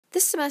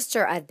This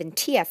semester, I've been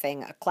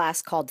TFing a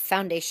class called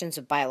Foundations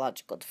of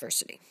Biological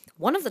Diversity.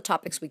 One of the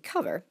topics we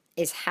cover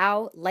is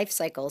how life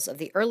cycles of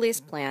the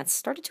earliest plants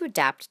started to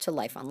adapt to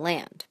life on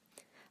land.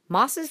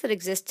 Mosses that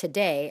exist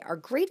today are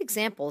great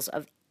examples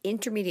of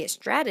intermediate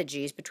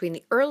strategies between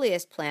the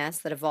earliest plants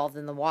that evolved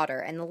in the water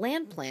and the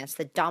land plants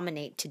that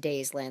dominate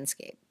today's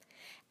landscape.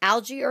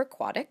 Algae are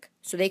aquatic,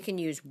 so they can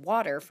use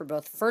water for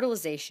both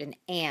fertilization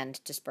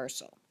and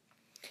dispersal.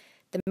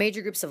 The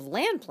major groups of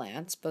land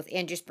plants, both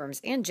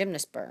angiosperms and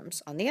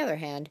gymnosperms, on the other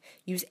hand,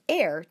 use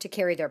air to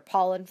carry their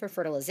pollen for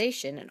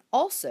fertilization and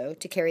also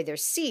to carry their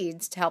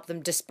seeds to help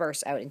them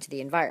disperse out into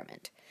the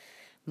environment.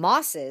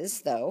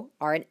 Mosses, though,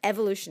 are an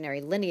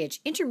evolutionary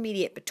lineage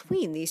intermediate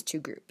between these two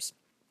groups.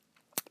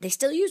 They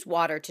still use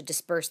water to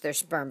disperse their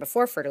sperm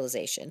before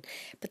fertilization,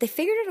 but they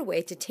figured out a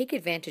way to take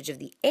advantage of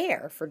the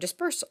air for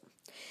dispersal.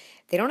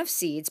 They don't have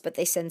seeds, but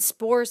they send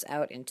spores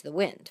out into the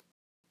wind.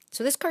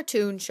 So this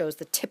cartoon shows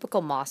the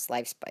typical moss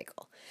life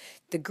cycle.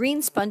 The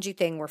green spongy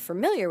thing we're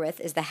familiar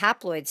with is the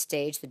haploid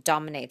stage that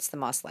dominates the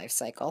moss life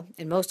cycle.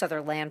 In most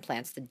other land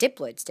plants, the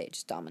diploid stage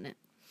is dominant.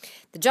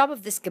 The job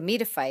of this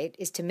gametophyte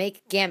is to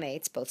make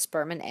gametes, both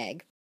sperm and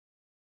egg.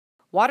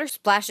 Water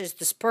splashes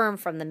the sperm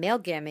from the male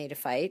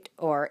gametophyte,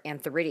 or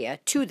antheridia,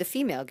 to the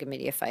female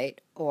gametophyte,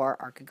 or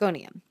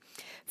archegonium.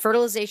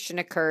 Fertilization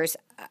occurs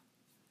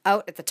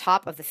out at the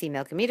top of the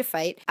female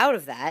gametophyte. Out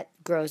of that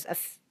grows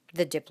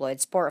the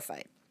diploid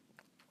sporophyte.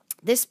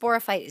 This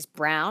sporophyte is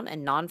brown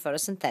and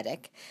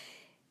non-photosynthetic.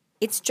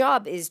 Its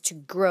job is to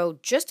grow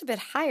just a bit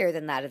higher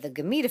than that of the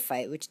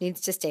gametophyte, which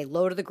needs to stay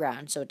low to the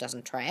ground so it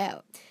doesn't dry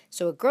out.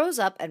 So it grows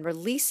up and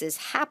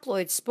releases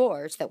haploid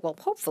spores that will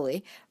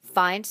hopefully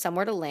find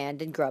somewhere to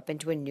land and grow up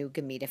into a new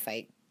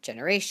gametophyte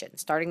generation,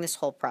 starting this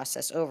whole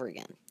process over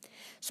again.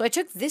 So I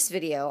took this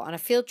video on a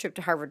field trip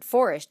to Harvard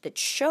Forest that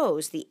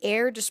shows the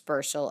air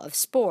dispersal of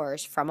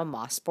spores from a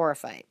moss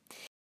sporophyte.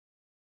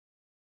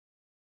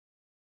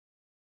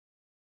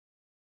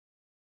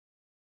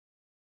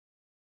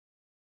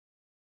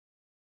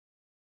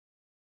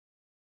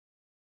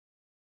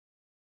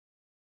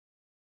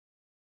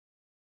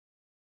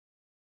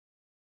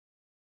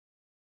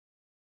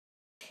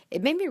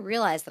 It made me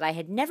realize that I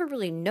had never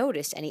really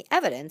noticed any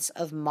evidence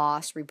of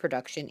moss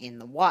reproduction in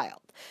the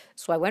wild.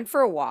 So I went for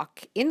a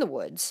walk in the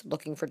woods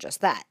looking for just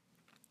that.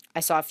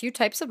 I saw a few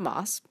types of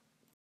moss.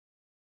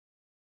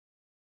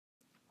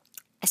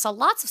 I saw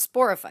lots of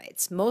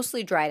sporophytes,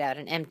 mostly dried out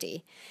and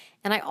empty.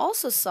 And I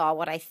also saw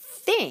what I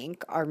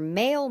think are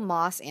male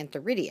moss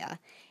antheridia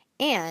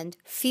and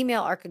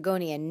female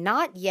archegonia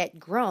not yet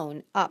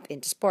grown up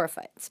into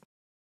sporophytes.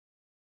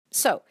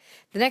 So,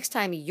 the next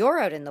time you're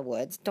out in the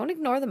woods, don't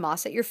ignore the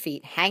moss at your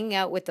feet, hanging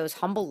out with those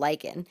humble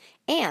lichen,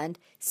 and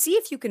see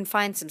if you can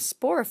find some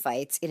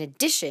sporophytes in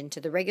addition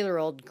to the regular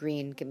old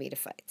green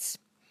gametophytes.